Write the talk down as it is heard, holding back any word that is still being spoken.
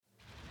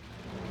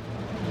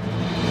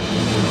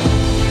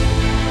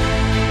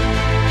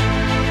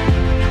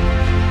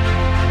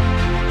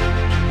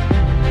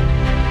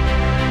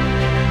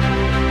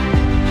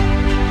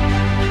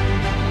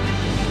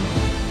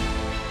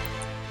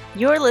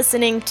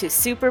listening to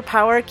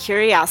Superpower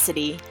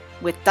Curiosity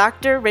with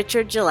Dr.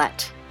 Richard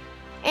Gillette.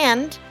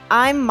 And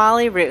I'm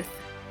Molly Ruth,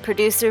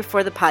 producer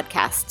for the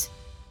podcast.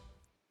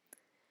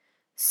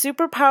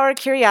 Superpower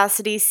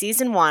Curiosity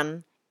Season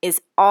 1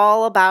 is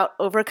all about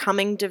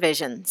overcoming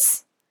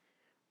divisions.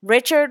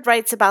 Richard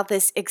writes about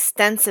this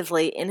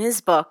extensively in his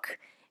book,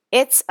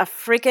 It's a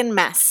Freaking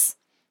Mess: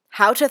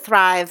 How to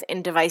Thrive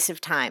in Divisive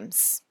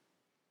Times.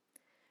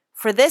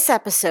 For this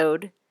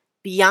episode,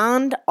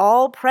 Beyond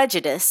All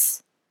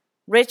Prejudice,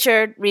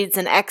 Richard reads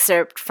an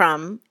excerpt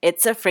from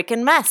It's a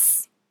Freaking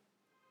Mess.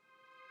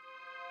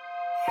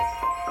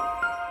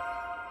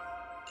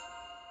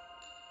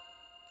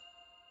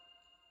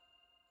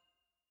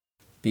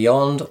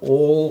 Beyond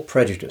All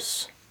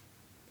Prejudice.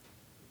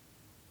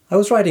 I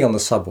was riding on the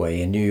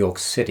subway in New York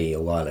City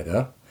a while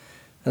ago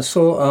and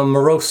saw a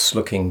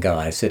morose-looking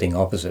guy sitting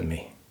opposite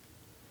me.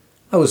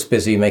 I was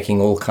busy making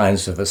all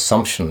kinds of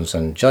assumptions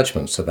and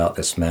judgments about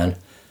this man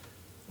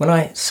when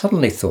I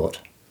suddenly thought,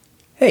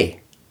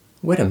 hey,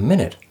 wait a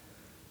minute,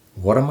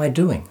 what am I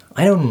doing?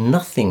 I know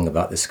nothing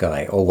about this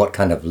guy or what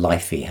kind of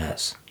life he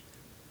has.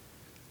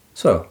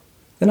 So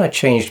then I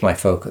changed my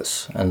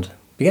focus and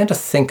began to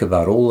think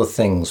about all the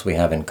things we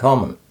have in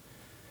common.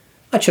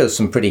 I chose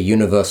some pretty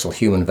universal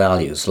human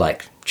values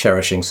like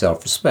cherishing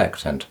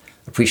self-respect and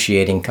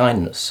appreciating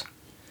kindness.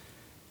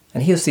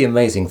 And here's the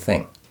amazing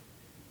thing.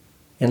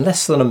 In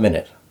less than a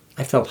minute,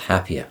 I felt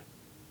happier.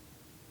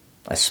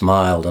 I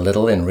smiled a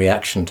little in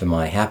reaction to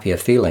my happier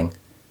feeling,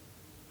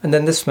 and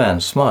then this man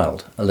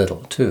smiled a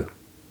little too.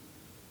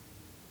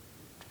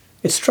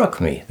 It struck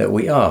me that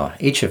we are,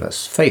 each of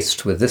us,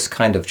 faced with this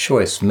kind of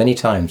choice many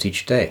times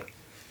each day.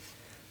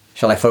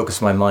 Shall I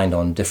focus my mind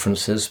on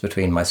differences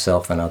between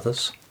myself and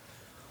others?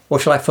 Or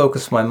shall I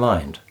focus my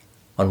mind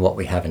on what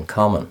we have in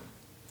common?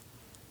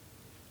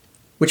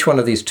 Which one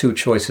of these two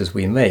choices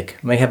we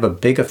make may have a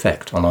big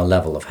effect on our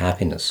level of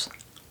happiness.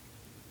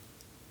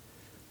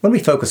 When we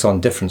focus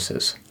on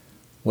differences,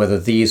 whether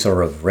these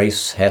are of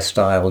race,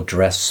 hairstyle,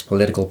 dress,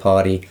 political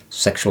party,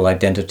 sexual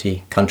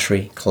identity,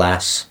 country,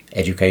 class,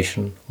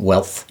 education,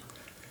 wealth,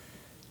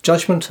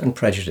 judgment and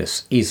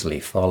prejudice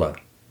easily follow.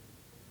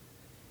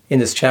 In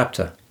this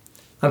chapter,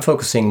 I'm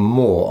focusing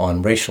more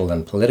on racial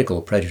and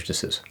political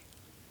prejudices.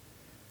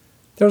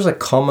 There is a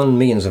common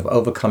means of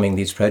overcoming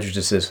these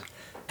prejudices,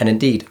 and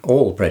indeed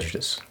all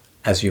prejudice,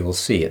 as you will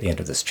see at the end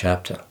of this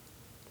chapter.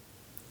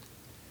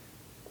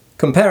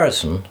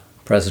 Comparison,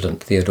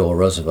 President Theodore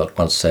Roosevelt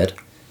once said,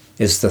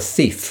 is the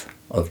thief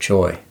of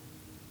joy.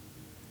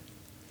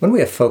 When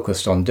we are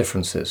focused on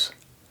differences,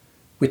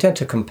 we tend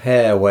to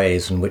compare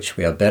ways in which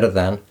we are better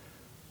than,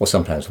 or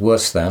sometimes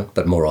worse than,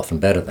 but more often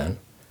better than,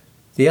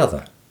 the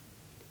other.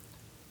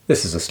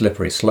 This is a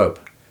slippery slope.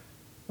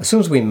 As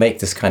soon as we make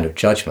this kind of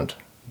judgment,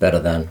 better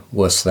than,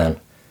 worse than,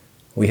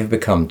 we have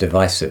become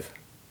divisive.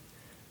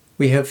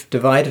 We have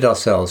divided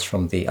ourselves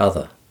from the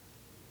other.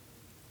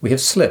 We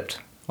have slipped,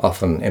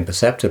 often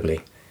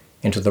imperceptibly,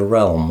 into the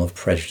realm of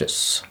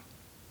prejudice.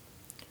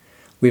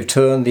 We have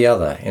turned the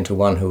other into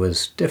one who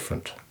is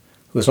different,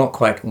 who is not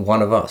quite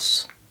one of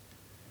us.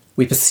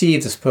 We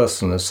perceive this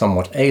person as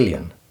somewhat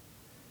alien.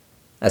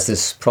 As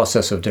this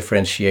process of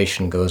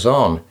differentiation goes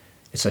on,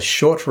 it's a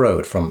short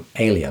road from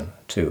alien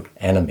to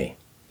enemy.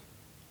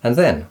 And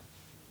then,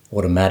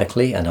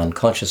 automatically and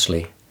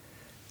unconsciously,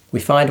 we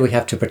find we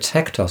have to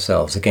protect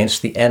ourselves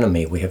against the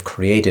enemy we have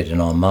created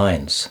in our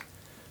minds.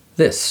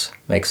 This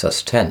makes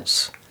us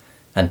tense,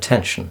 and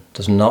tension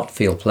does not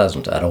feel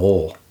pleasant at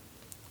all.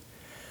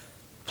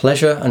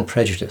 Pleasure and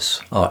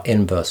prejudice are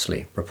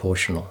inversely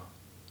proportional.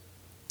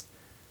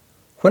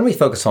 When we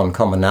focus on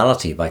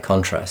commonality, by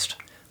contrast,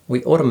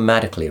 we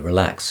automatically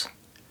relax.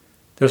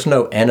 There's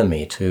no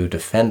enemy to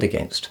defend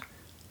against,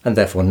 and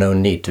therefore no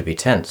need to be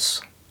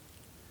tense.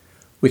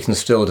 We can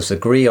still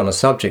disagree on a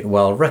subject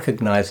while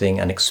recognizing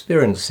and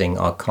experiencing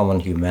our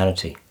common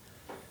humanity.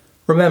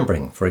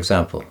 Remembering, for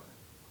example,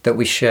 that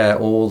we share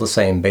all the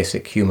same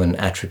basic human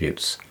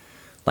attributes,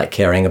 like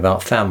caring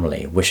about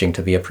family, wishing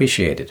to be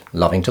appreciated,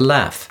 loving to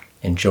laugh,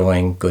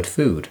 enjoying good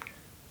food,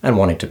 and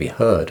wanting to be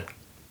heard.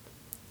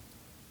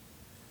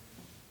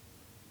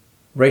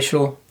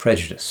 Racial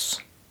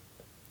prejudice.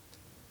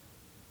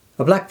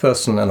 A black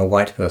person and a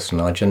white person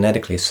are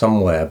genetically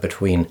somewhere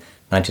between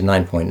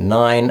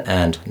 99.9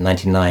 and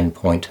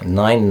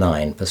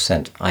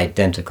 99.99%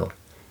 identical.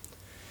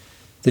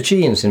 The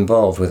genes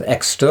involved with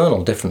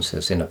external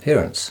differences in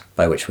appearance,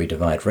 by which we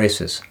divide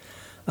races,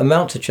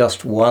 amount to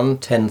just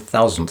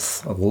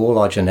 1/10,000th of all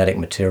our genetic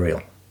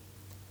material.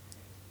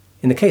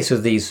 In the case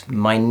of these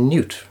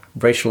minute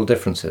racial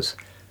differences,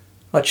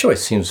 our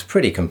choice seems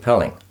pretty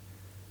compelling.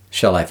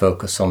 Shall I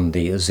focus on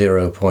the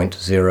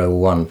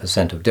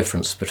 0.01% of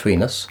difference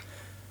between us?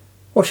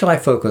 Or shall I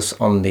focus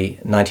on the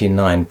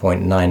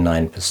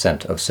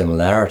 99.99% of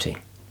similarity?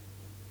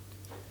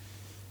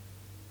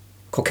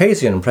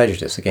 Caucasian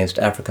prejudice against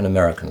African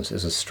Americans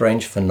is a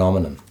strange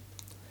phenomenon.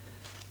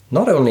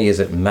 Not only is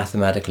it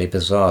mathematically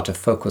bizarre to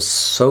focus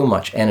so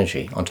much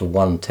energy onto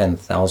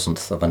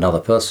 1/10,000th of another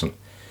person,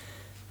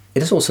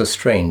 it is also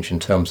strange in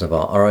terms of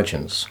our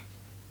origins.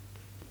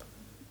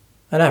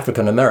 An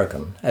African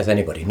American, as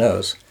anybody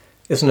knows,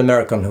 is an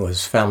American who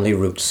has family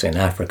roots in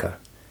Africa,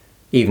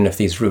 even if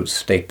these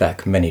roots date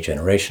back many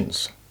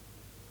generations.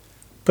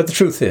 But the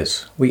truth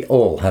is, we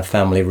all have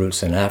family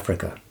roots in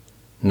Africa.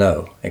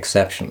 No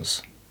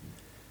exceptions.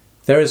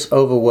 There is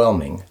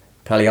overwhelming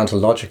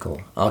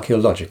paleontological,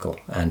 archaeological,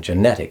 and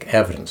genetic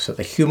evidence that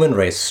the human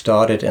race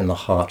started in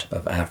the heart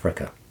of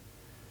Africa.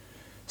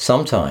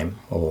 Sometime,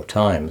 or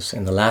times,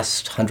 in the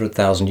last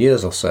 100,000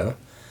 years or so,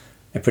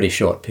 a pretty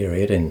short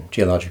period in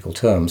geological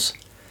terms,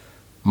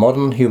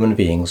 modern human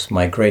beings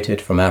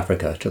migrated from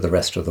Africa to the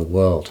rest of the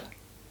world.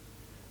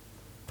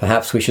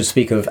 Perhaps we should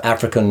speak of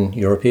African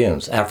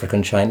Europeans,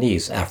 African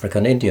Chinese,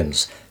 African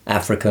Indians,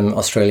 African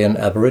Australian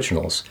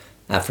Aboriginals,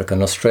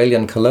 African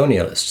Australian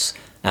colonialists,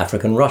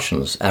 African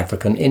Russians,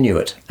 African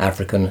Inuit,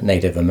 African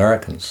Native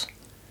Americans.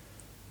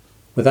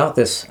 Without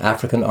this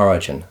African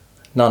origin,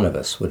 none of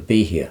us would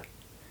be here.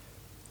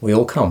 We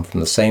all come from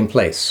the same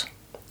place,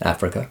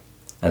 Africa,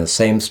 and the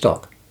same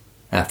stock,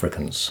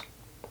 Africans.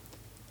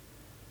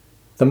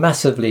 The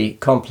massively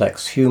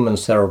complex human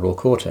cerebral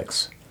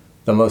cortex,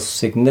 the most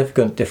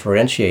significant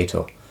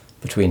differentiator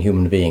between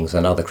human beings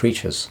and other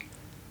creatures,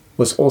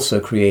 was also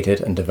created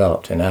and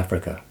developed in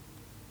Africa.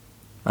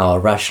 Our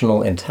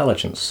rational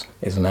intelligence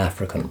is an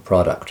African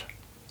product.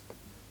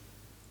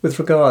 With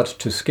regard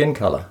to skin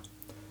color,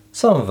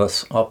 some of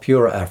us are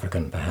pure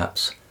African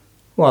perhaps,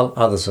 while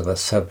others of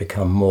us have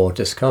become more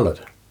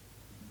discolored.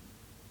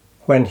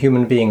 When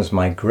human beings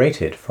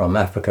migrated from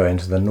Africa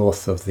into the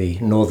north of the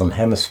northern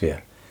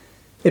hemisphere,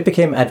 it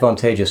became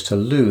advantageous to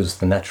lose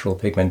the natural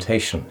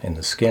pigmentation in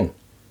the skin.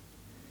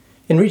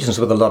 In regions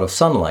with a lot of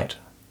sunlight,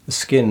 the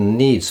skin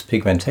needs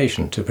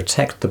pigmentation to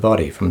protect the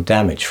body from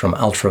damage from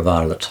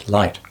ultraviolet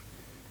light.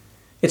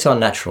 It's our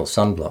natural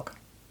sunblock.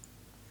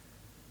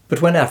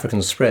 But when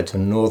Africans spread to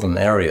northern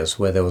areas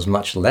where there was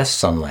much less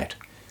sunlight,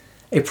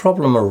 a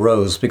problem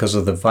arose because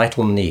of the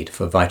vital need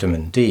for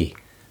vitamin D,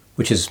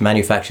 which is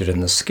manufactured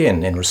in the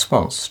skin in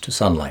response to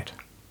sunlight.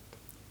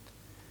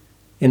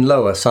 In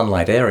lower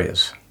sunlight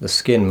areas, the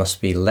skin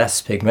must be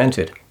less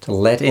pigmented to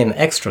let in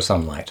extra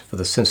sunlight for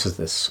the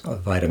synthesis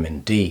of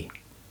vitamin D.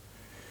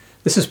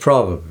 This is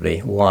probably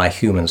why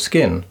human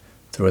skin,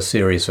 through a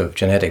series of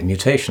genetic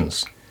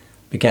mutations,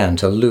 began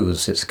to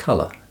lose its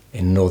color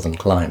in northern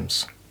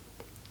climes.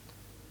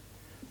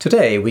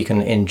 Today we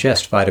can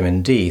ingest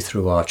vitamin D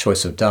through our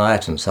choice of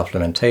diet and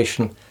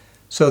supplementation,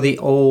 so the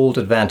old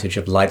advantage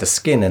of lighter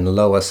skin in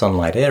lower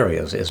sunlight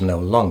areas is no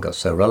longer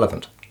so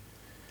relevant.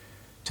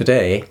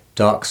 Today,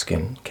 dark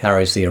skin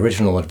carries the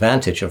original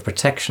advantage of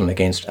protection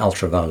against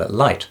ultraviolet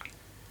light,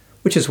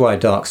 which is why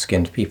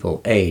dark-skinned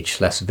people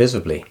age less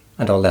visibly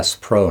and are less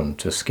prone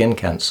to skin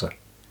cancer,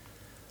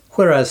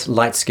 whereas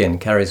light skin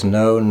carries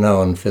no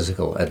known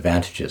physical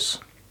advantages.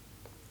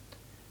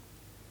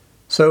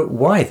 So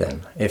why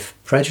then, if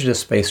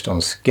prejudice based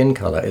on skin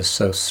color is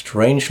so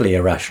strangely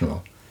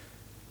irrational,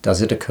 does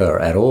it occur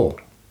at all?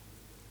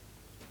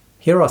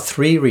 Here are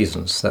 3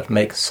 reasons that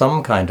make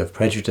some kind of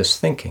prejudiced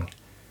thinking,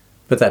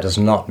 but that does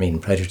not mean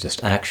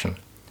prejudiced action,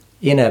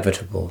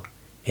 inevitable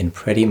in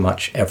pretty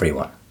much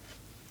everyone.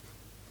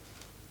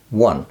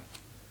 1.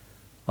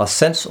 Our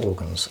sense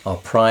organs are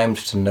primed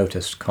to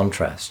notice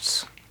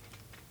contrasts.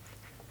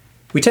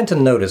 We tend to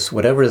notice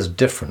whatever is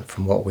different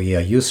from what we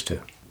are used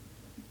to.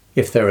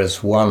 If there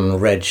is one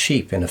red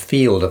sheep in a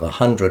field of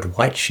 100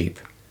 white sheep,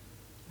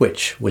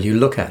 which will you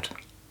look at?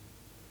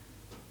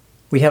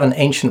 We have an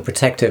ancient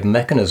protective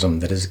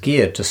mechanism that is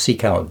geared to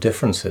seek out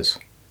differences.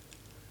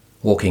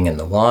 Walking in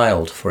the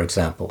wild, for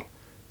example,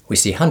 we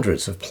see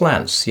hundreds of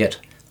plants, yet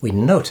we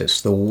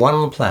notice the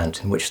one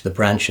plant in which the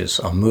branches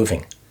are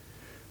moving.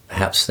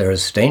 Perhaps there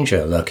is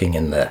danger lurking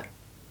in there.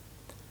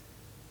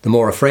 The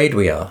more afraid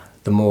we are,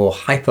 the more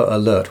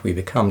hyper-alert we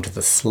become to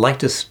the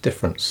slightest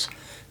difference,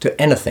 to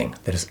anything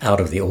that is out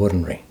of the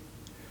ordinary.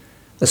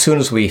 As soon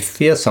as we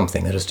fear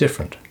something that is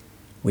different,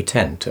 we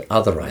tend to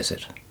otherize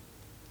it.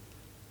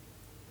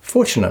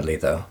 Fortunately,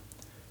 though,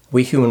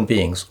 we human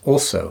beings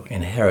also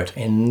inherit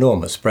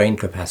enormous brain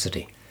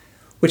capacity,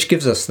 which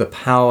gives us the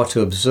power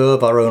to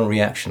observe our own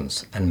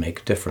reactions and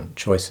make different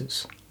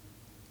choices.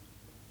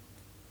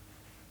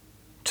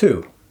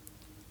 2.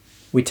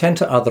 We tend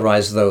to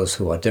otherize those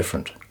who are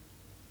different.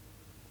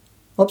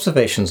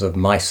 Observations of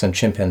mice and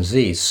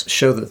chimpanzees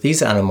show that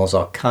these animals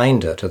are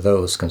kinder to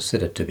those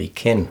considered to be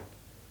kin.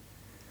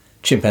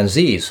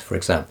 Chimpanzees, for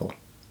example,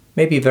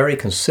 may be very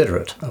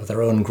considerate of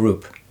their own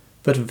group,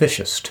 but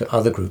vicious to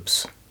other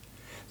groups.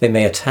 They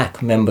may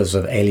attack members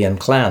of alien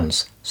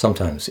clans,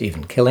 sometimes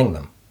even killing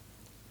them.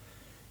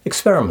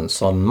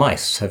 Experiments on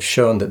mice have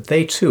shown that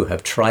they too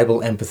have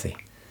tribal empathy,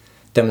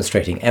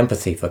 demonstrating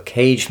empathy for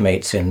cage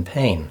mates in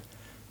pain,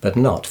 but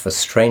not for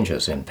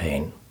strangers in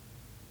pain.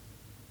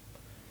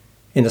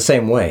 In the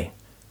same way,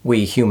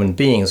 we human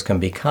beings can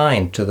be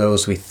kind to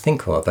those we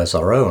think of as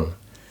our own,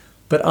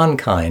 but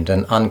unkind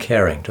and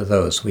uncaring to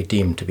those we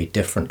deem to be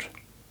different.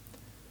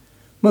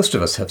 Most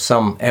of us have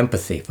some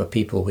empathy for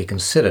people we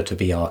consider to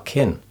be our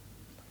kin.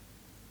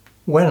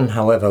 When,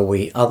 however,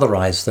 we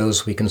otherize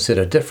those we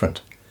consider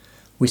different,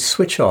 we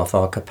switch off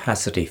our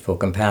capacity for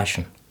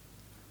compassion.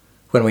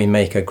 When we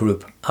make a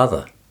group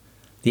other,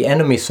 the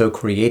enemy so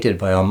created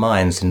by our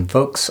minds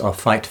invokes our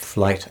fight,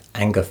 flight,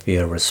 anger,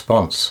 fear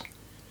response.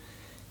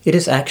 It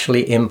is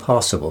actually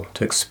impossible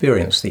to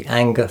experience the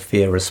anger,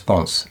 fear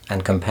response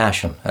and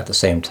compassion at the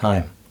same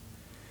time.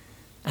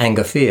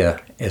 Anger, fear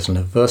is an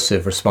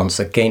aversive response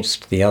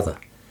against the other.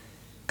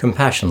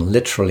 Compassion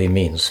literally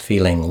means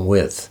feeling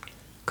with.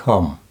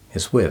 Com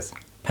is with.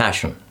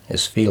 Passion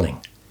is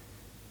feeling.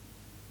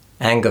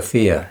 Anger,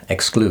 fear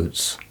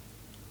excludes.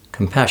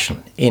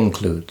 Compassion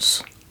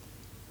includes.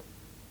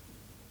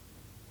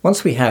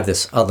 Once we have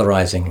this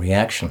otherizing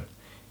reaction,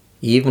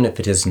 even if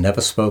it is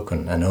never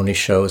spoken and only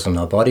shows in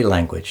our body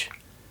language,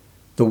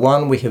 the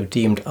one we have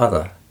deemed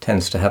other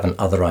tends to have an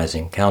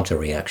otherizing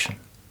counter-reaction.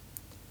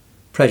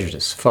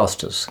 Prejudice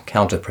fosters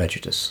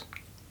counter-prejudice.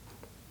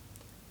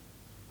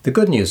 The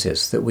good news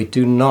is that we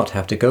do not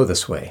have to go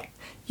this way.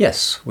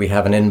 Yes, we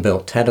have an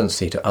inbuilt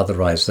tendency to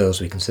otherize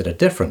those we consider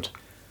different,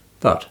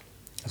 but,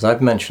 as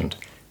I've mentioned,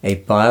 a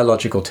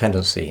biological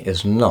tendency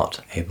is not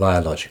a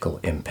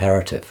biological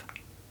imperative.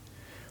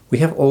 We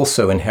have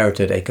also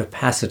inherited a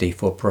capacity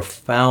for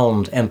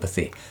profound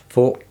empathy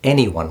for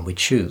anyone we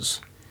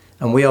choose,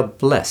 and we are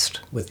blessed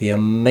with the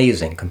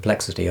amazing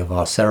complexity of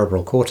our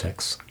cerebral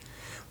cortex,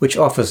 which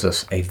offers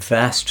us a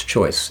vast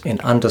choice in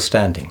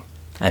understanding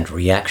and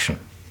reaction.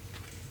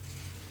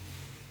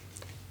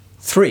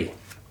 3.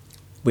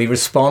 We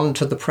respond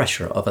to the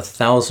pressure of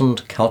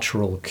 1,000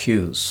 cultural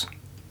cues.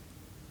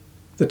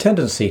 The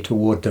tendency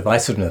toward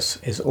divisiveness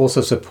is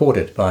also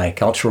supported by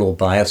cultural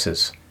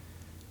biases.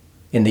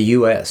 In the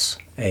US,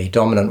 a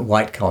dominant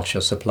white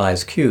culture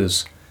supplies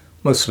cues,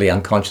 mostly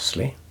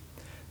unconsciously,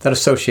 that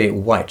associate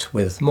white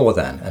with more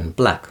than and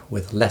black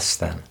with less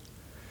than.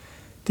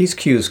 These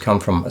cues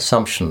come from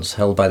assumptions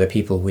held by the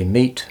people we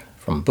meet,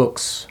 from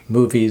books,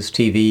 movies,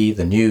 TV,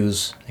 the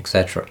news,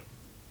 etc.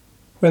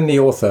 When the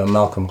author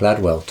Malcolm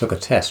Gladwell took a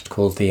test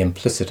called the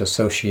implicit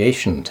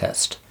association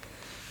test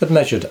that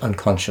measured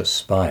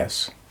unconscious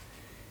bias,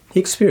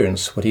 he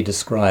experienced what he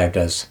described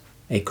as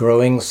a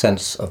growing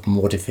sense of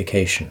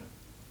mortification.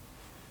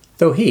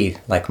 Though he,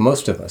 like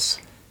most of us,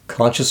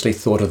 consciously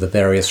thought of the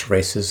various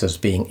races as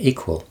being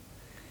equal,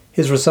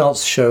 his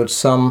results showed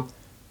some,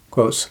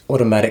 quotes,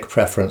 automatic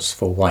preference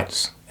for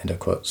whites, end of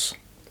quotes.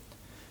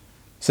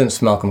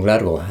 Since Malcolm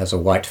Gladwell has a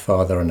white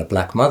father and a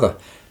black mother,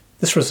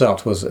 this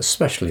result was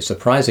especially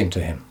surprising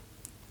to him.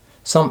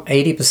 Some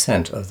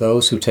 80% of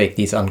those who take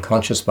these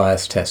unconscious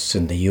bias tests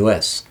in the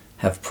US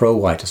have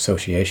pro-white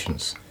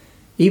associations,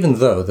 even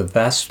though the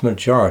vast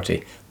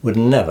majority would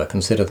never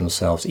consider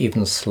themselves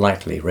even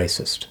slightly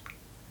racist.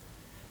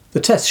 The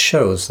test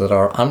shows that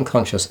our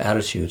unconscious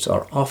attitudes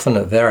are often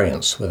at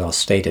variance with our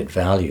stated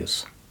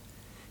values.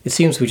 It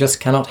seems we just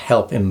cannot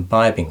help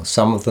imbibing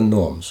some of the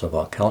norms of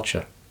our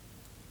culture.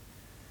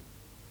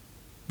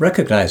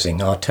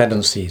 Recognizing our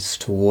tendencies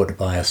toward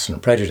bias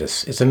and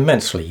prejudice is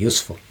immensely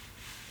useful.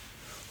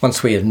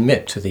 Once we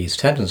admit to these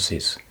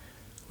tendencies,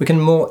 we can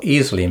more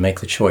easily make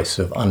the choice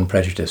of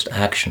unprejudiced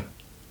action.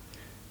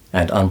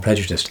 And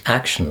unprejudiced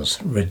actions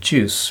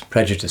reduce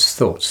prejudiced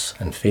thoughts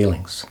and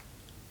feelings.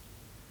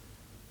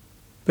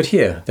 But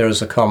here there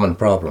is a common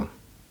problem.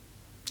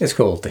 It's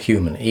called the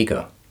human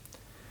ego.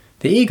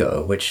 The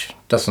ego, which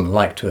doesn't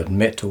like to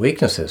admit to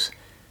weaknesses,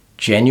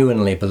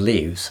 genuinely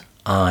believes,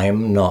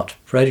 I'm not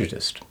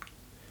prejudiced.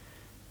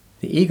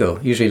 The ego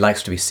usually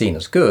likes to be seen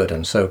as good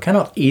and so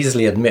cannot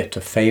easily admit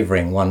to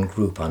favoring one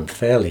group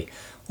unfairly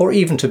or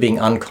even to being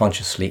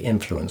unconsciously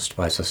influenced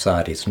by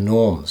society's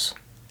norms.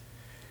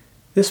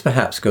 This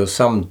perhaps goes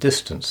some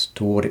distance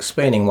toward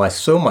explaining why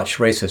so much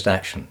racist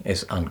action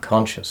is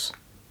unconscious.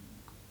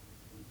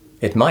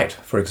 It might,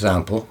 for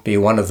example, be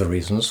one of the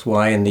reasons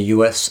why in the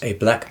US a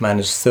black man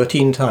is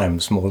 13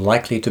 times more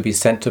likely to be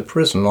sent to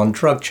prison on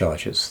drug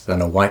charges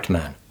than a white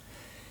man,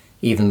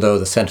 even though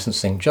the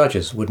sentencing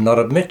judges would not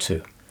admit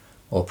to,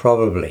 or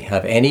probably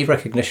have any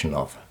recognition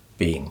of,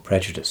 being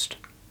prejudiced.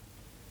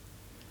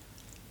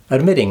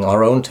 Admitting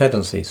our own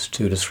tendencies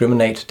to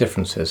discriminate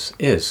differences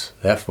is,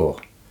 therefore,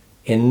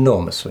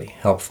 enormously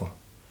helpful,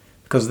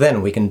 because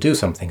then we can do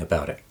something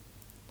about it.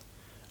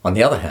 On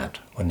the other hand,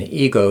 when the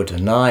ego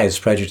denies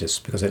prejudice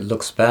because it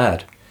looks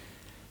bad,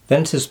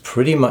 then it is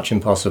pretty much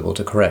impossible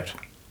to correct.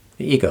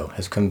 The ego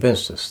has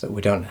convinced us that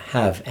we don't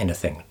have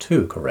anything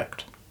to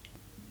correct.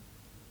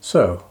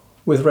 So,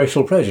 with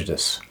racial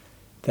prejudice,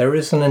 there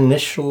is an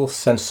initial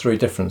sensory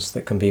difference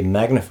that can be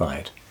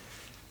magnified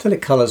till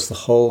it colours the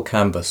whole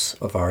canvas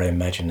of our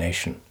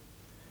imagination.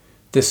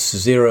 This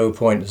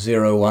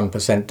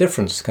 0.01%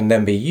 difference can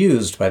then be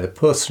used by the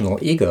personal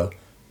ego,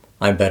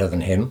 I'm better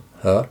than him,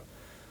 her,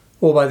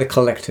 or by the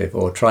collective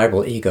or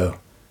tribal ego,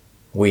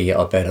 we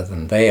are better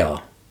than they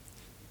are.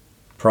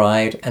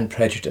 Pride and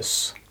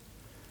prejudice.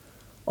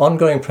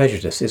 Ongoing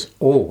prejudice is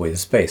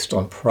always based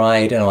on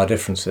pride in our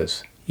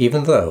differences,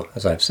 even though,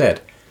 as I've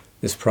said,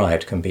 this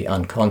pride can be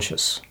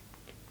unconscious.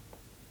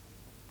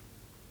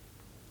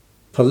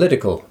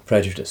 Political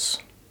prejudice.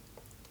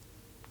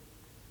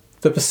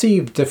 The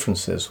perceived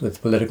differences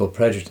with political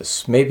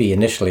prejudice may be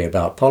initially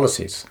about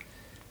policies,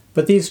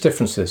 but these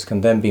differences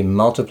can then be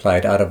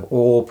multiplied out of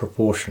all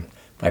proportion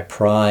by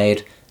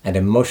pride and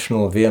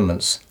emotional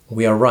vehemence.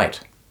 We are right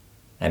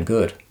and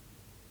good.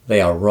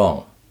 They are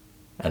wrong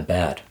and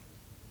bad.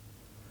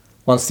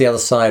 Once the other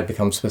side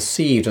becomes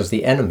perceived as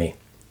the enemy,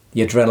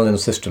 the adrenaline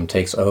system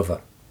takes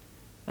over.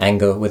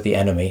 Anger with the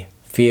enemy,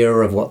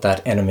 fear of what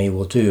that enemy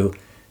will do,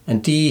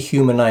 and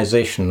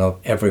dehumanization of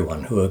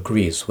everyone who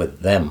agrees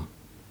with them.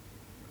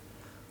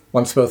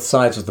 Once both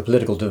sides of the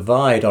political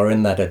divide are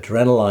in that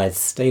adrenalized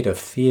state of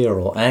fear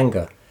or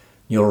anger,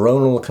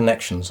 neuronal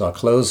connections are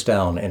closed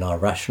down in our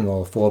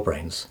rational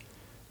forebrains,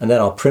 and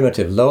then our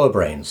primitive lower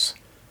brains,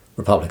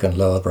 Republican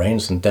lower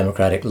brains and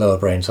Democratic lower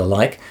brains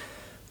alike,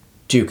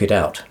 duke it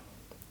out.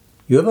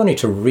 You have only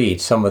to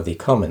read some of the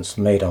comments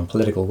made on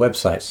political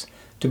websites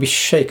to be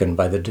shaken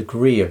by the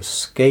degree of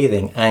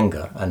scathing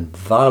anger and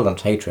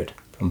violent hatred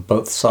from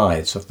both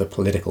sides of the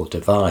political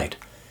divide,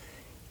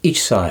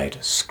 each side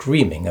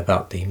screaming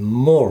about the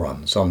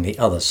morons on the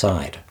other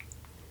side.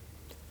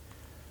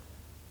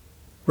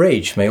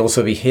 Rage may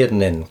also be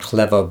hidden in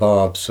clever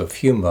barbs of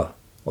humour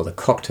or the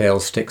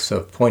cocktail sticks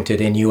of pointed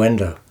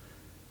innuendo,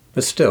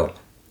 but still,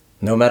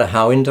 no matter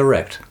how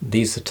indirect,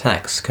 these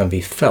attacks can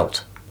be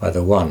felt by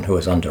the one who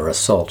is under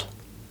assault.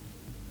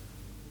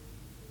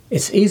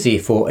 It's easy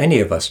for any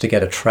of us to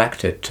get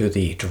attracted to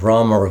the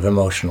drama of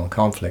emotional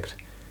conflict,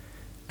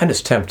 and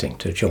it's tempting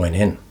to join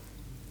in.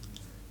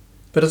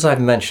 But as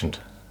I've mentioned,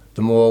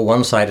 the more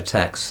one side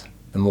attacks,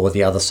 the more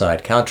the other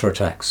side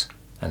counterattacks,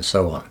 and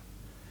so on.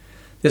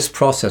 This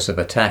process of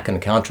attack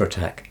and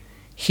counterattack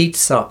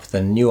heats up the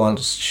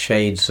nuanced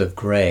shades of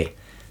grey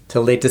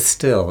till they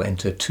distill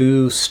into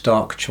two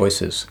stark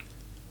choices,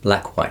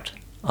 black-white,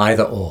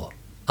 either or,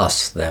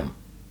 us-them.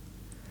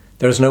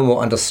 There is no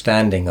more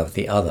understanding of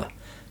the other.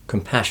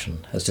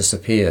 Compassion has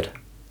disappeared.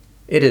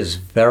 It is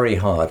very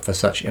hard for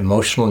such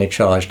emotionally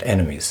charged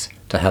enemies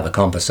to have a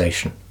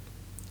conversation.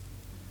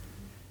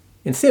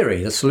 In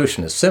theory, the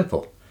solution is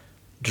simple.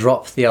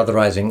 Drop the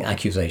otherizing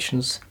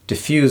accusations,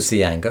 diffuse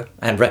the anger,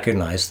 and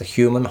recognize the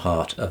human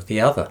heart of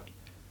the other.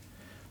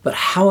 But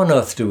how on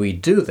earth do we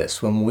do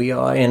this when we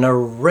are in a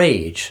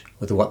rage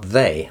with what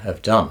they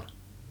have done?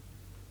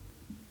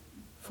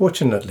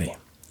 Fortunately,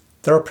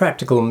 there are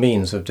practical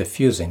means of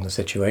diffusing the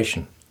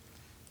situation.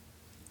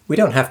 We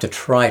don't have to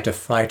try to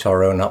fight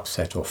our own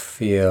upset or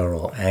fear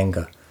or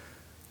anger.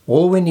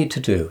 All we need to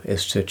do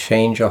is to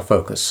change our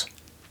focus,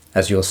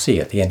 as you'll see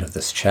at the end of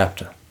this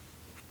chapter.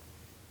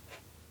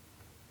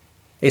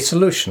 A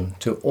solution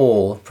to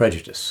all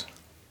prejudice.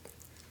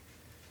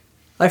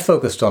 I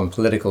focused on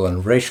political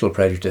and racial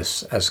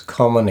prejudice as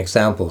common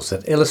examples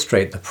that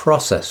illustrate the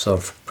process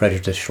of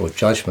prejudicial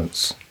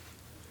judgments.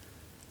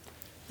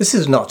 This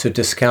is not to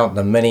discount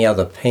the many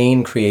other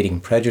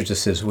pain-creating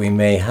prejudices we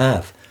may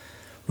have.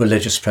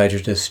 Religious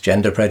prejudice,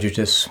 gender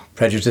prejudice,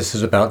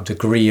 prejudices about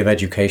degree of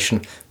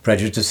education,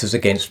 prejudices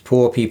against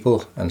poor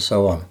people, and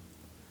so on.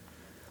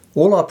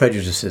 All our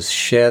prejudices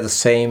share the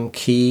same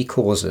key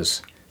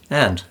causes,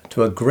 and,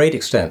 to a great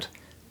extent,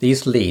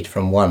 these lead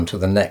from one to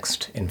the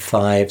next in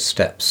 5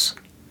 steps.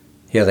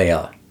 Here they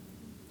are.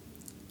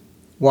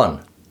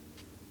 1.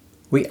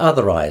 We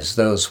otherize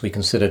those we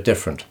consider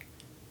different,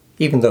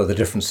 even though the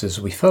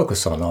differences we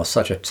focus on are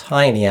such a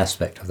tiny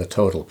aspect of the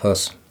total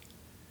person.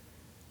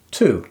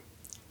 2.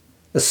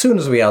 As soon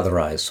as we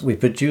otherize, we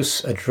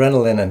produce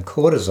adrenaline and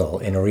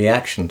cortisol in a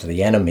reaction to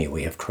the enemy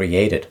we have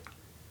created.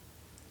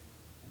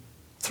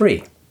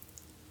 3.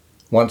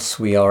 Once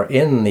we are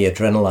in the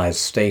adrenalized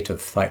state of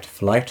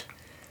fight-flight,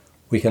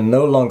 we can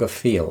no longer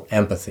feel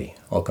empathy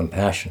or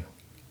compassion.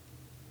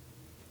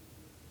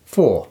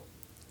 4.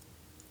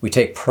 We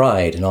take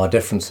pride in our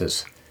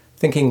differences,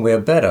 thinking we are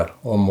better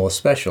or more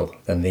special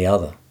than the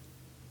other.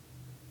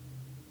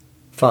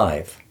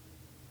 5.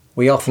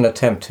 We often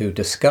attempt to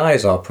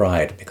disguise our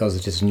pride because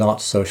it is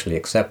not socially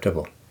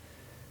acceptable.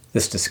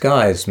 This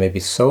disguise may be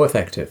so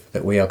effective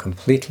that we are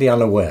completely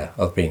unaware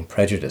of being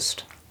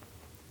prejudiced.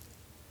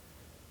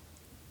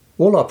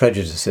 All our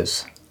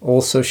prejudices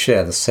also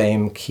share the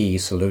same key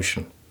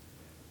solution.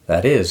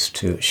 That is,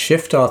 to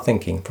shift our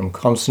thinking from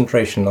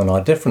concentration on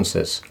our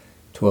differences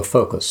to a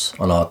focus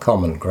on our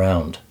common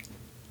ground.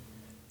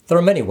 There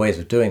are many ways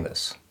of doing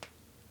this.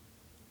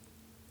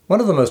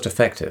 One of the most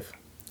effective,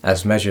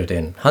 as measured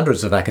in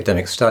hundreds of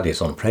academic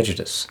studies on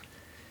prejudice,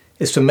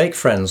 is to make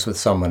friends with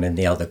someone in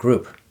the other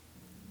group.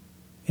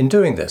 In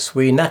doing this,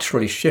 we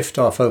naturally shift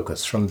our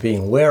focus from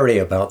being wary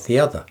about the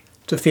other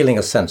to feeling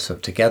a sense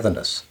of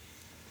togetherness.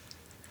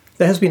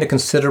 There has been a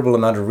considerable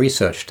amount of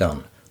research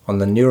done on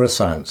the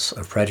neuroscience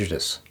of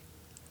prejudice.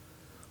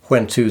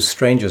 When two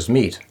strangers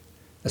meet,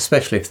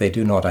 especially if they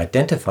do not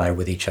identify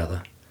with each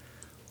other,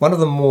 one of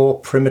the more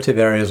primitive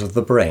areas of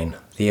the brain,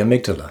 the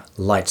amygdala,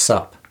 lights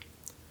up.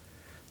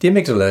 The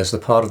amygdala is the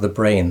part of the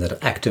brain that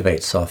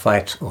activates our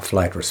fight or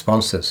flight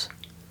responses.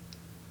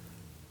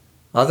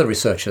 Other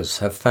researchers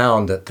have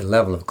found that the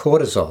level of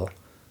cortisol,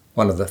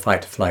 one of the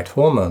fight-flight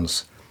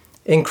hormones,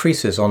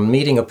 increases on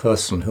meeting a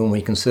person whom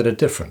we consider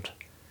different.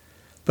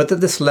 but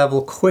that this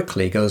level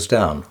quickly goes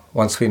down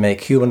once we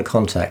make human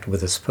contact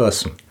with this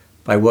person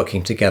by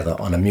working together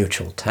on a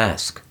mutual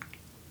task.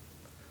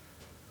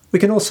 We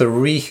can also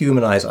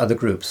rehumanize other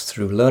groups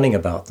through learning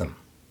about them.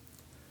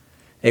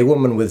 A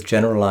woman with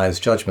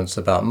generalized judgments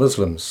about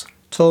Muslims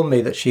told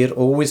me that she had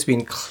always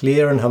been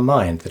clear in her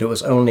mind that it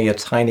was only a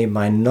tiny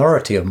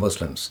minority of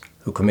Muslims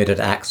who committed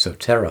acts of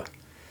terror,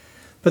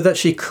 but that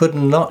she could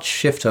not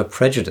shift her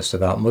prejudice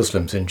about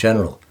Muslims in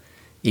general,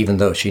 even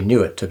though she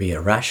knew it to be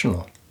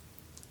irrational.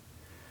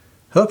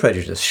 Her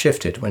prejudice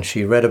shifted when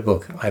she read a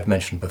book I've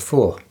mentioned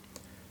before,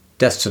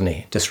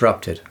 Destiny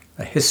Disrupted,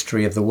 A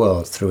History of the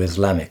World Through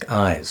Islamic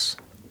Eyes.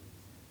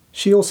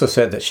 She also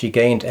said that she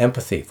gained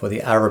empathy for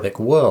the Arabic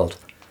world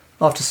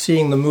after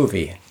seeing the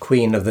movie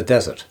Queen of the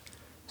Desert,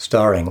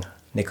 starring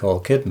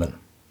Nicole Kidman.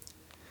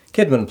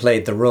 Kidman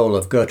played the role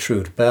of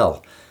Gertrude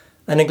Bell,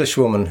 an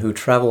Englishwoman who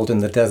travelled in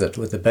the desert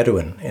with the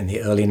Bedouin in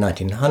the early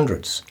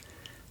 1900s,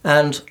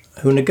 and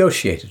who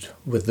negotiated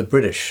with the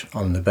British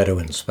on the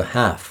Bedouins'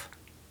 behalf.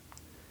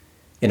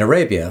 In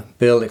Arabia,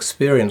 Bill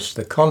experienced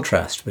the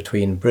contrast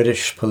between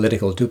British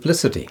political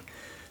duplicity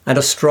and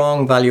a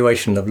strong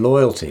valuation of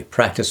loyalty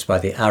practiced by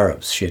the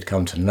Arabs she had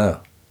come to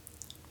know.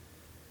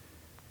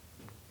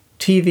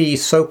 TV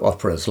soap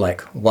operas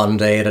like One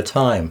Day at a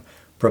Time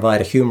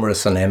provide a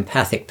humorous and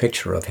empathic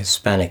picture of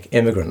Hispanic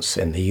immigrants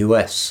in the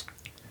US.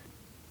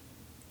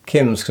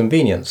 Kim's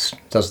Convenience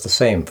does the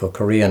same for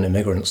Korean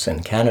immigrants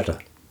in Canada.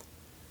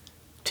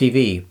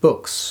 TV,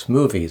 books,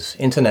 movies,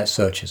 internet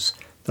searches,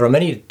 there are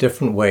many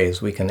different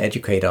ways we can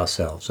educate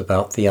ourselves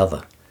about the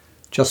other,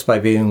 just by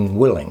being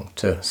willing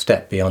to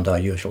step beyond our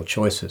usual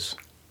choices.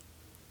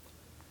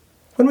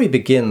 When we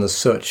begin the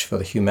search for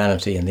the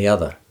humanity in the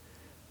other,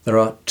 there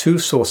are two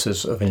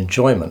sources of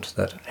enjoyment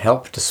that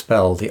help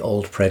dispel the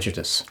old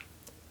prejudice.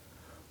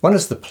 One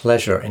is the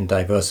pleasure in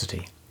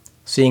diversity,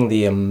 seeing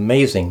the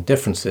amazing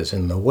differences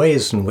in the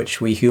ways in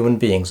which we human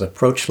beings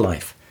approach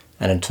life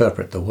and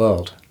interpret the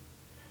world.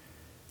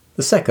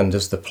 The second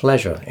is the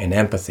pleasure in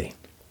empathy,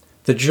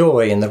 the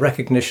joy in the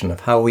recognition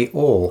of how we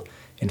all,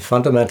 in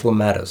fundamental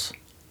matters,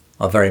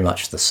 are very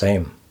much the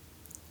same.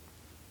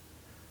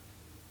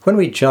 When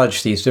we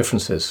judge these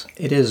differences,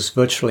 it is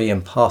virtually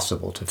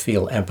impossible to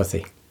feel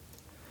empathy.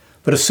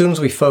 But as soon as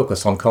we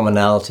focus on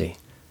commonality,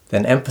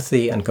 then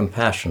empathy and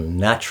compassion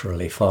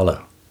naturally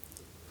follow.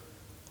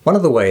 One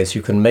of the ways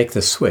you can make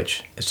this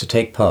switch is to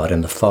take part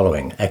in the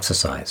following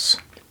exercise.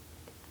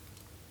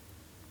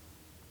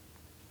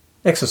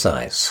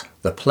 Exercise,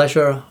 the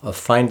pleasure of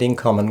finding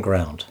common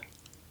ground.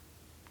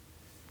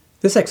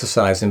 This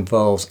exercise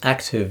involves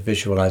active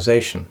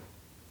visualization,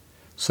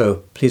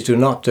 so please do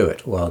not do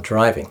it while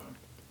driving.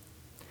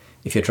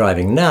 If you're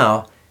driving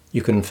now,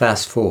 you can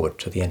fast forward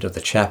to the end of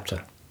the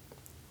chapter.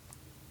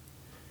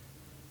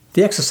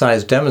 The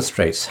exercise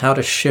demonstrates how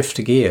to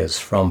shift gears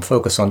from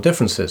focus on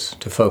differences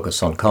to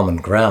focus on common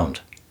ground.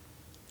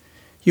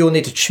 You will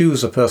need to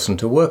choose a person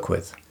to work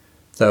with,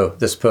 though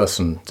this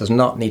person does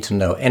not need to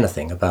know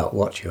anything about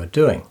what you are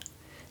doing.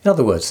 In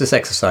other words, this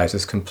exercise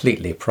is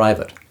completely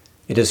private.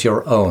 It is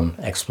your own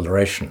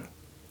exploration.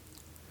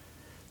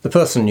 The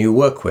person you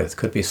work with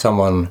could be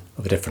someone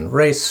of a different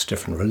race,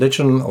 different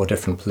religion, or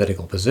different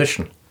political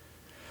position.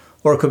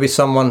 Or it could be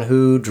someone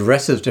who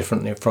dresses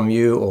differently from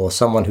you, or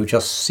someone who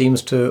just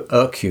seems to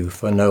irk you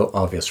for no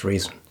obvious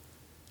reason.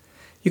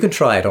 You can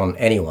try it on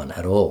anyone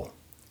at all.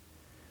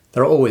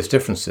 There are always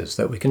differences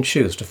that we can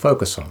choose to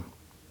focus on,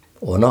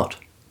 or not.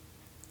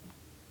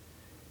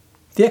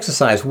 The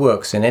exercise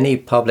works in any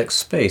public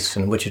space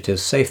in which it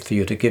is safe for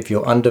you to give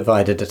your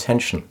undivided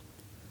attention.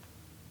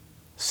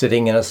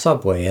 Sitting in a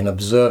subway and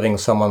observing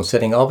someone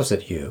sitting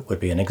opposite you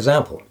would be an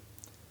example.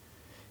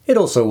 It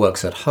also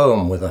works at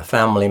home with a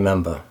family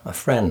member, a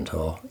friend,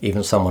 or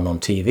even someone on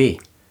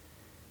TV.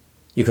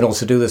 You can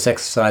also do this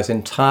exercise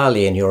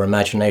entirely in your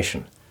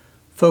imagination,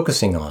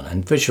 focusing on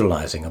and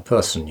visualizing a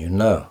person you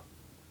know.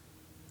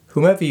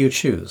 Whomever you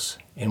choose,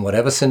 in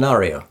whatever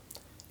scenario,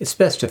 it's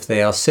best if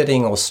they are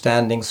sitting or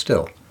standing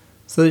still,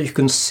 so that you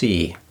can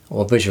see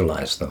or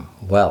visualize them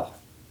well.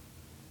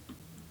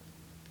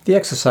 The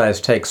exercise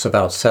takes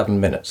about 7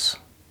 minutes.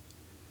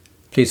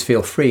 Please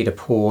feel free to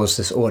pause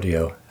this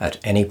audio at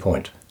any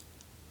point.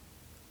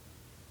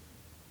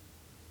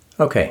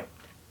 Okay.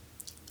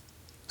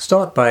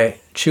 Start by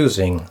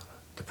choosing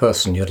the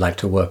person you'd like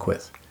to work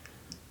with.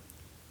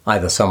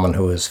 Either someone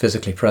who is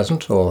physically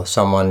present or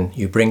someone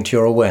you bring to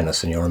your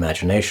awareness in your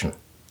imagination.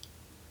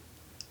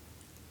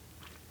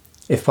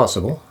 If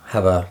possible,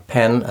 have a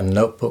pen and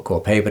notebook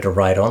or paper to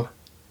write on,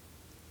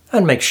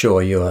 and make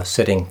sure you are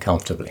sitting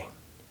comfortably.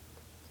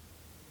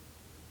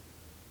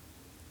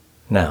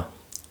 Now,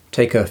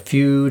 take a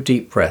few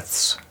deep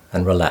breaths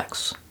and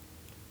relax.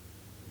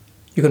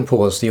 You can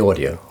pause the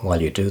audio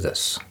while you do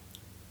this.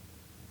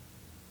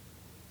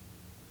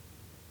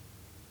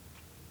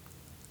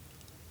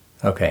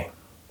 Okay.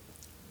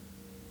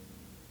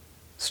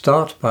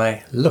 Start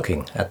by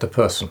looking at the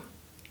person.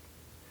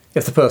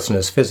 If the person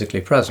is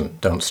physically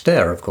present, don't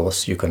stare, of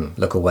course. You can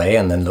look away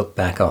and then look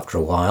back after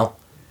a while.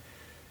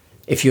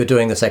 If you're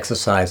doing this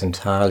exercise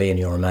entirely in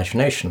your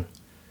imagination,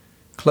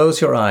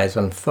 close your eyes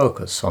and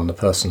focus on the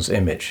person's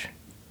image.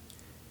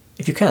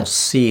 If you can't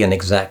see an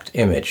exact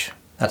image,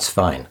 that's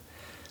fine.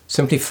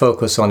 Simply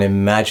focus on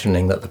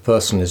imagining that the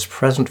person is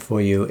present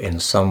for you in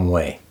some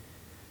way.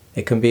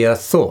 It can be a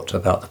thought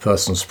about the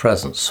person's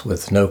presence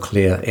with no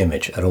clear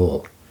image at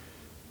all.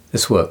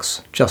 This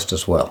works just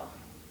as well.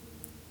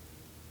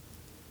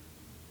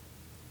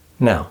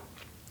 Now,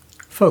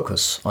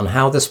 focus on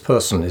how this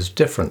person is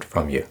different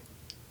from you.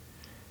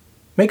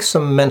 Make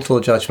some mental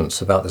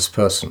judgments about this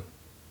person.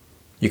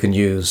 You can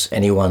use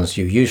any ones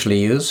you usually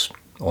use,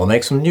 or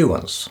make some new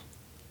ones.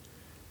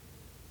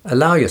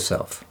 Allow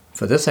yourself,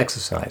 for this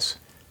exercise,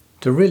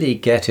 to really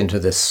get into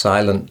this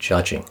silent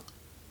judging,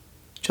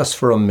 just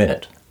for a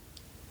minute.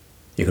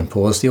 You can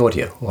pause the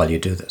audio while you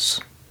do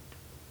this.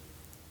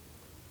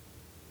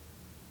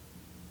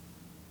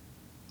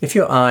 If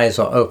your eyes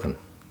are open,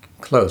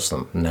 close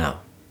them now.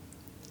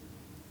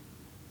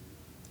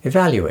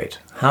 Evaluate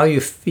how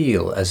you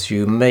feel as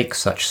you make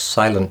such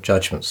silent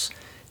judgments,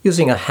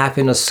 using a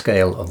happiness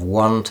scale of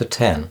 1 to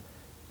 10,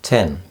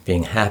 10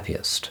 being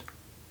happiest.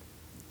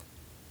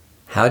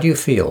 How do you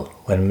feel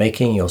when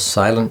making your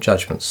silent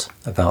judgments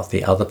about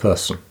the other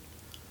person?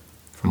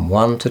 From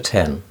 1 to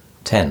 10,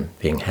 10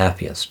 being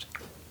happiest.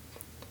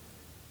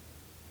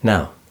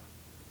 Now,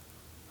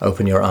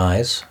 open your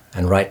eyes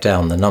and write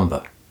down the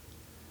number.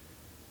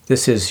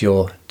 This is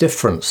your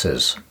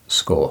differences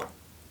score.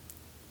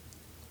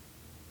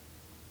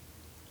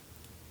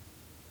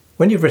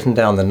 When you've written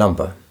down the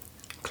number,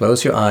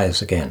 close your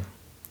eyes again.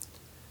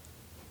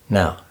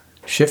 Now,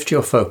 shift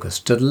your focus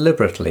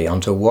deliberately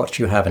onto what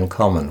you have in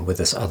common with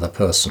this other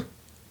person.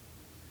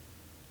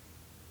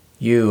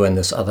 You and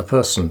this other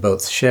person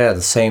both share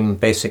the same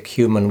basic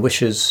human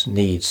wishes,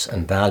 needs,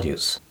 and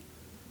values.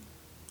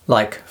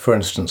 Like, for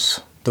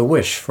instance, the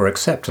wish for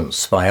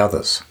acceptance by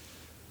others,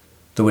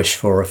 the wish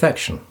for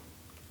affection,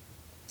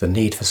 the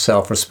need for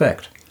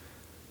self-respect,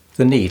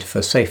 the need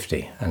for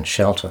safety and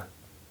shelter.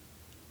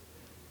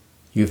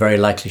 You very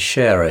likely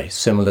share a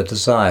similar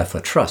desire for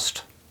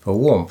trust, for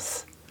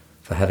warmth,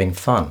 for having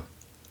fun,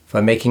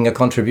 for making a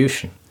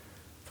contribution,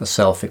 for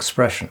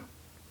self-expression,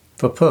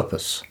 for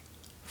purpose,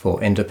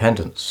 for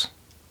independence.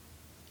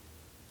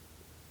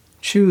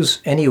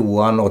 Choose any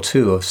one or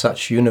two of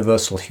such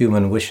universal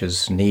human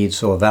wishes,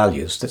 needs, or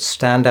values that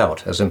stand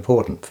out as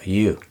important for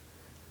you.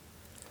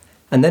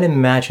 And then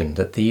imagine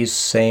that these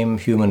same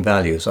human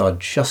values are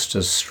just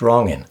as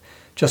strong in,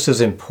 just as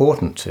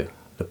important to,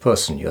 the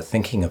person you're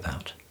thinking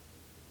about.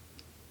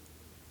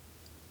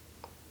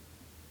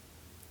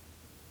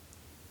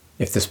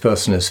 If this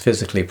person is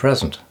physically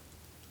present,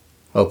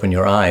 open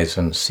your eyes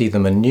and see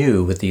them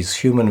anew with these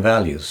human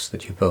values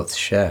that you both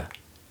share.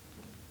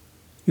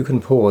 You can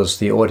pause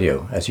the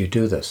audio as you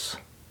do this.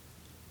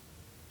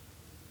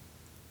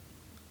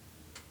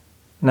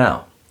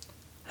 Now,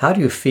 how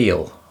do you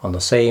feel on the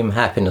same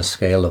happiness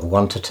scale of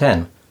 1 to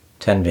 10,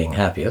 10 being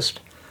happiest,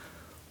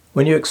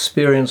 when you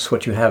experience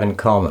what you have in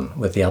common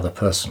with the other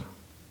person?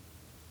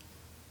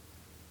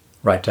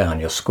 Write down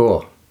your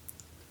score.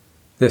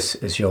 This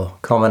is your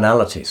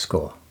commonality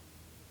score.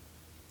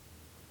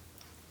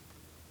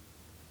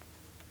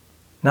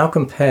 Now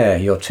compare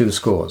your two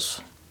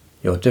scores,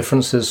 your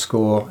differences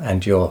score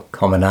and your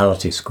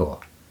commonality score.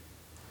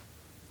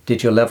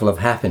 Did your level of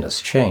happiness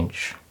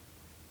change?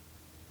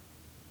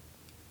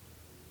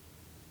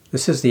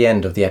 This is the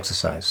end of the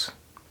exercise.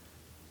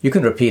 You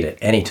can repeat it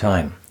any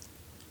time.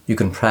 You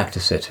can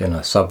practice it in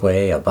a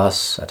subway, a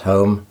bus, at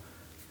home.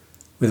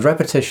 With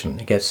repetition,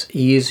 it gets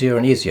easier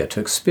and easier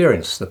to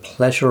experience the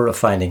pleasure of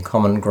finding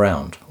common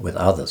ground with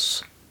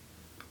others.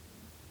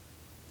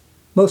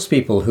 Most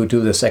people who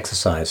do this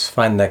exercise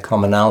find their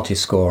commonality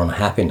score on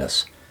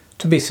happiness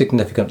to be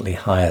significantly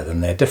higher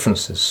than their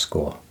differences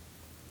score.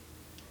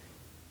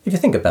 If you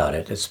think about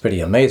it, it's pretty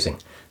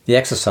amazing. The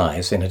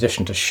exercise, in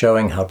addition to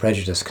showing how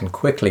prejudice can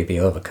quickly be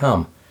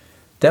overcome,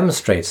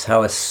 demonstrates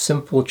how a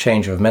simple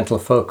change of mental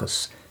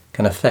focus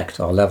can affect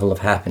our level of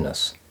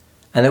happiness,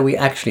 and that we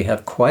actually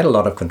have quite a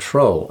lot of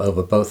control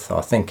over both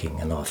our thinking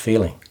and our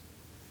feeling.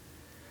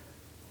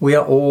 We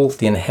are all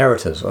the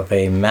inheritors of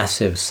a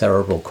massive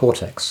cerebral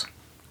cortex,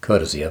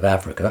 courtesy of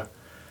Africa,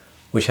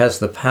 which has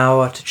the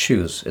power to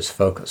choose its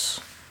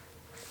focus.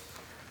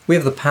 We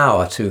have the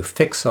power to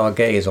fix our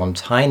gaze on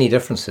tiny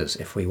differences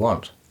if we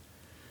want.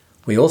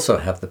 We also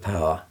have the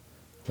power,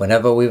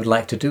 whenever we would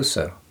like to do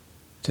so,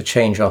 to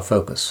change our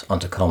focus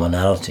onto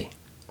commonality.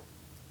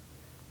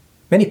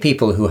 Many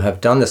people who have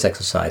done this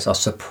exercise are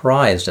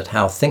surprised at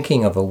how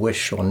thinking of a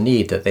wish or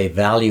need that they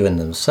value in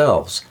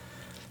themselves,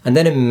 and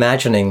then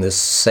imagining this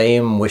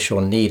same wish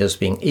or need as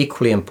being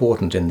equally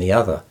important in the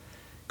other,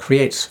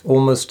 creates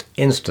almost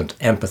instant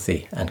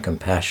empathy and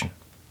compassion.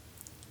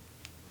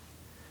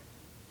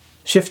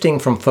 Shifting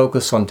from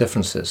focus on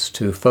differences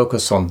to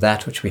focus on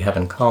that which we have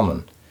in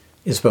common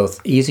is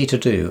both easy to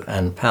do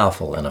and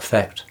powerful in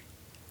effect.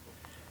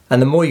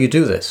 And the more you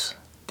do this,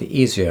 the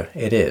easier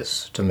it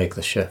is to make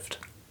the shift.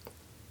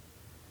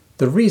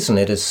 The reason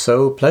it is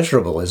so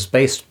pleasurable is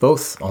based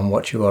both on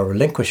what you are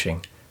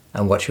relinquishing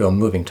and what you are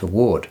moving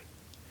toward.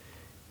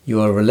 You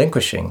are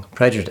relinquishing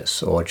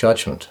prejudice or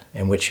judgment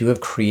in which you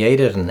have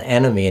created an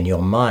enemy in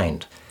your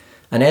mind,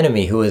 an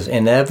enemy who is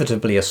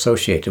inevitably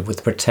associated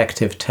with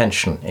protective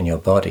tension in your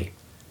body,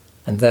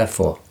 and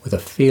therefore with a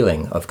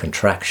feeling of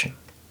contraction.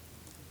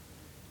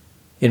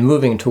 In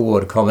moving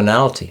toward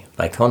commonality,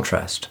 by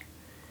contrast,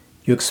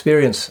 you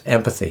experience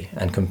empathy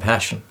and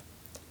compassion,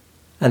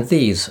 and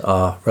these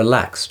are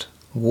relaxed,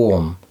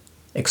 warm,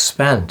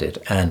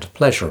 expanded, and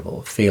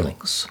pleasurable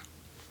feelings.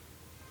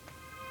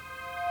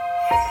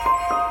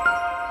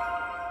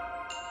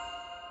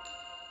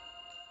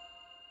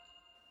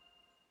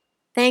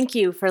 Thank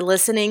you for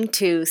listening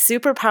to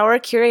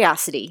Superpower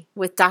Curiosity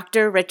with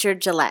Dr.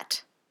 Richard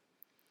Gillette.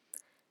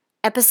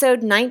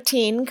 Episode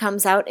 19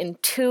 comes out in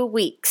 2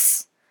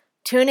 weeks.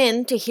 Tune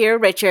in to hear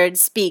Richard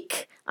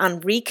speak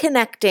on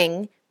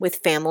reconnecting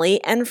with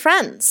family and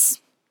friends.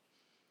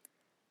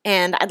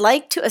 And I'd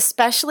like to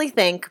especially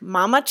thank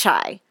Mama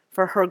Chai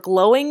for her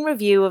glowing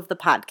review of the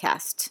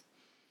podcast.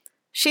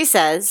 She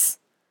says,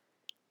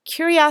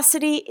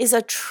 "Curiosity is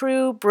a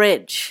true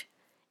bridge.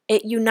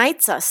 It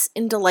unites us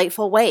in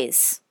delightful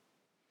ways."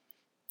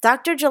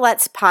 Dr.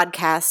 Gillette's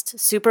podcast,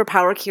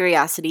 Superpower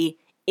Curiosity,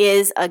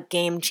 is a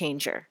game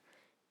changer.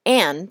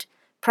 And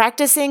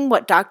practicing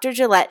what Dr.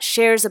 Gillette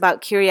shares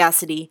about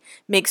curiosity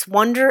makes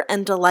wonder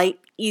and delight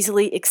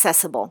easily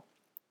accessible.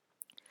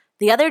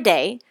 The other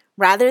day,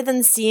 rather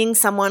than seeing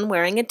someone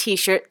wearing a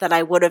t-shirt that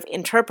I would have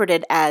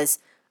interpreted as,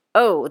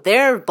 "Oh,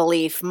 their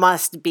belief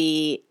must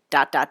be ...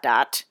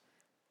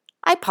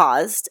 I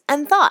paused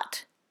and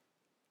thought,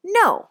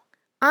 no,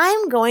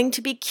 I'm going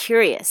to be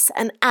curious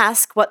and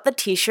ask what the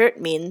t-shirt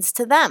means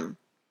to them.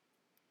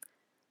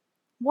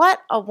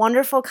 What a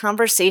wonderful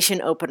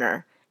conversation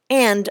opener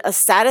and a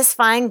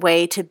satisfying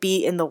way to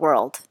be in the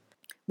world.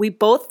 We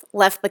both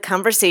left the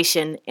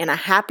conversation in a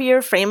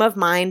happier frame of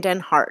mind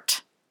and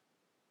heart.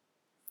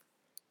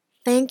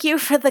 Thank you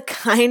for the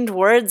kind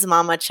words,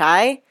 Mama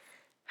Chai.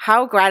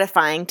 How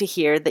gratifying to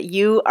hear that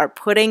you are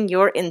putting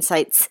your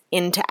insights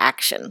into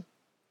action.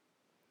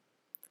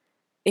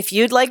 If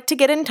you'd like to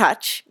get in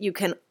touch, you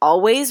can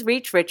always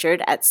reach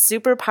Richard at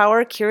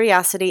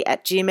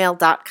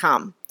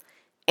superpowercuriosity@gmail.com.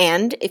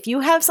 And if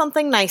you have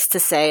something nice to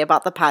say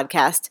about the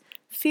podcast,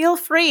 feel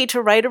free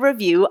to write a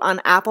review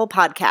on Apple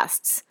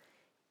Podcasts.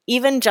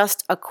 Even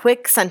just a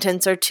quick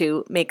sentence or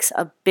two makes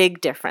a big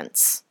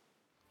difference.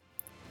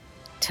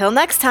 Till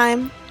next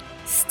time,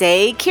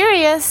 stay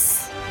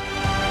curious!